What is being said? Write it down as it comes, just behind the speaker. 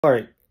All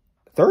right,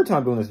 third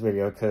time doing this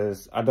video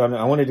because I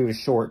want to do it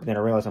short, but then I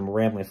realized I'm a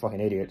rambling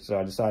fucking idiot, so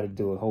I decided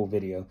to do a whole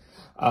video.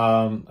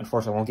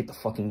 Unfortunately, I won't get the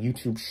fucking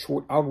YouTube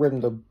short algorithm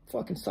to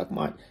fucking suck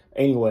my...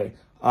 Anyway,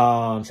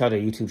 shout out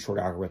to YouTube short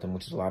algorithm,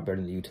 which is a lot better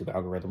than the YouTube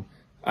algorithm.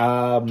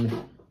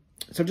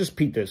 So just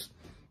peep this.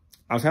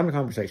 I was having a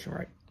conversation,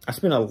 right? I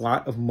spent a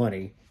lot of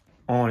money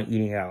on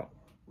eating out,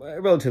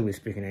 relatively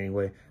speaking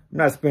anyway. I'm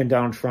not spending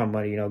Donald Trump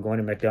money, you know, going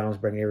to McDonald's,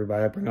 bringing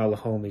everybody up, bringing all the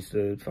homies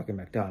to fucking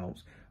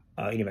McDonald's.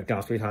 Eating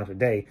McDonald's 3 times a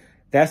day.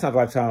 That's not the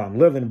lifestyle I'm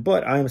living,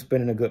 but I am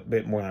spending a good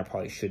bit more than I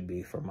probably should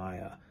be for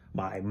my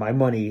my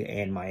money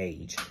and my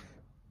age.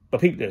 But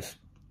peep this.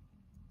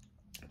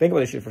 Think about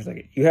this shit for a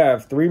second. You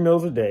have 3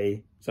 meals a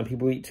day. Some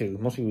people eat 2.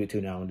 Most people eat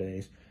 2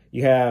 nowadays.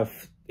 You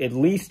have at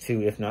least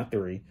 2, if not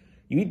 3.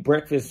 You eat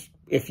breakfast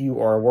if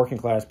you are a working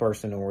class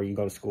person or you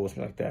go to school,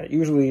 something like that.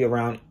 Usually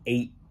around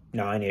 8,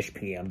 9-ish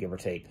p.m., give or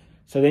take.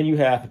 So then you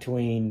have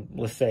between,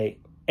 let's say,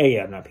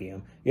 a.m., not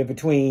p.m. You have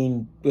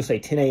between, let's say,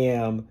 10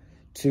 a.m.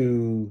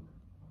 to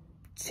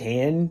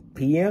 10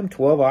 p.m.,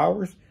 12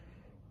 hours.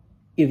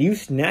 If you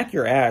snack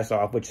your ass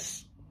off, which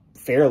is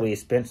fairly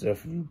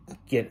expensive, you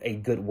get a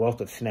good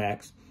wealth of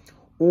snacks,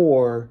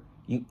 or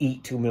you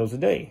eat 2 meals a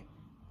day.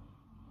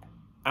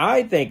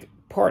 I think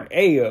part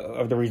A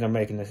of the reason I'm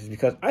making this is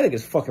because I think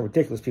it's fucking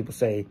ridiculous people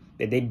say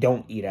that they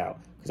don't eat out.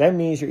 Because that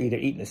means you're either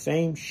eating the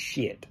same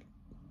shit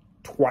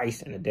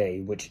twice in a day,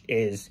 which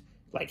is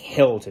like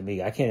hell to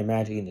me. I can't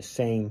imagine eating the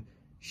same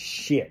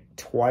shit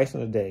twice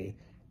in a day,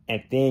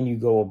 and then you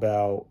go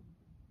about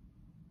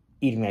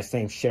eating that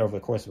same shit over the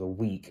course of a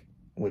week,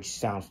 which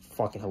sounds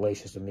fucking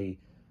hellacious to me.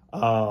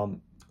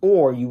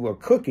 Or you are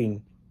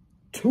cooking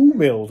 2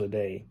 meals a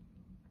day,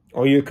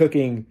 or you're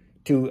cooking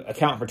to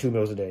account for 2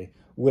 meals a day,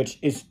 which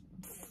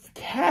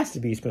has to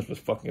be expensive as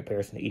fucking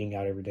comparison to eating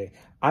out every day.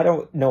 I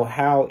don't know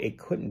how it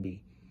couldn't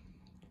be.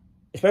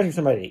 Especially for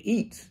somebody that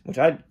eats, which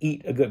I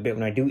eat a good bit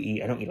when I do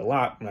eat. I don't eat a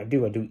lot. When I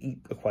do eat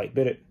a quite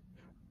bit.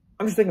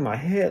 I'm just thinking in my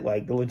head,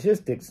 like, the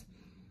logistics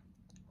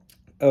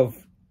of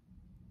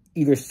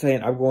either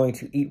saying I'm going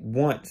to eat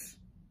once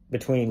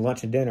between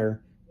lunch and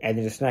dinner and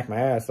then just snack my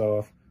ass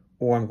off,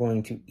 or I'm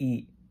going to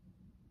eat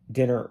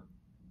dinner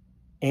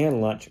and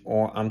lunch,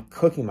 or I'm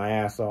cooking my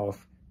ass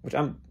off, which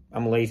I'm a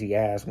lazy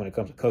ass when it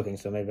comes to cooking,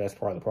 so maybe that's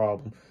part of the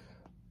problem.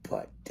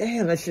 But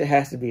damn, that shit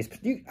has to be...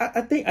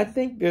 I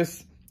think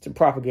there's some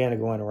propaganda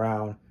going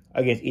around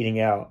against eating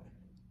out,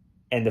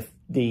 and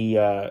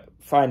the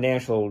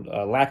financial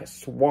lack of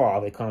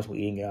suave that comes with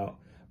eating out.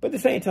 But at the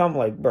same time, I'm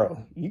like,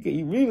 bro, you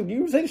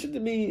say this shit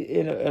to me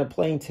in a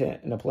plain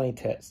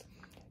text.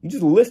 You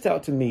just list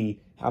out to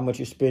me how much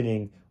you're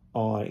spending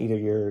on either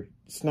your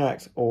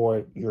snacks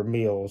or your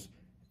meals,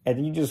 and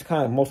then you just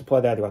kind of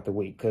multiply that throughout the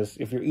week. Because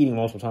if you're eating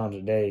multiple times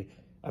a day,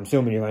 I'm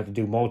assuming you're going to have to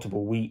do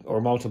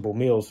multiple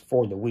meals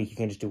for the week. You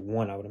can't just do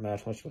one, I would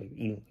imagine, unless you're like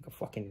eating like a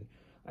fucking...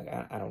 I don't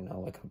know, I don't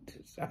know,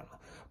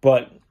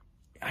 but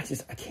I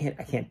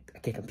can't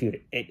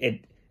compute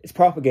it. It's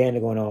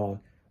propaganda going on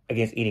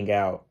against eating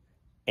out,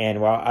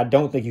 and while I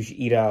don't think you should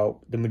eat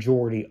out the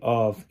majority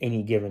of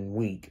any given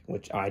week,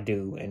 which I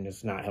do, and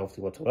it's not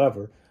healthy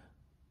whatsoever,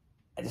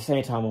 at the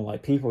same time, I'm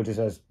like, people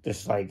just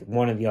like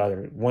one or the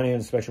other, one end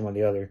of the spectrum or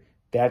the other.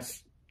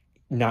 That's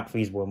not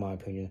feasible in my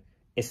opinion,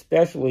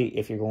 especially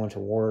if you're going to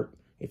work,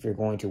 if you're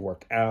going to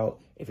work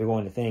out, if you're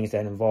going to things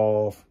that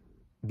involve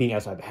being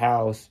outside the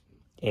house,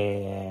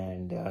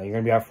 and you're going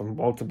to be out for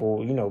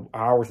multiple,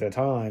 hours at a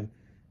time.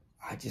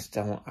 I just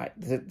don't...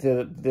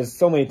 there's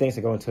so many things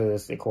that go into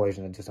this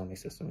equation that just don't make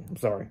sense to me. I'm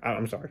sorry.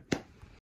 I'm sorry.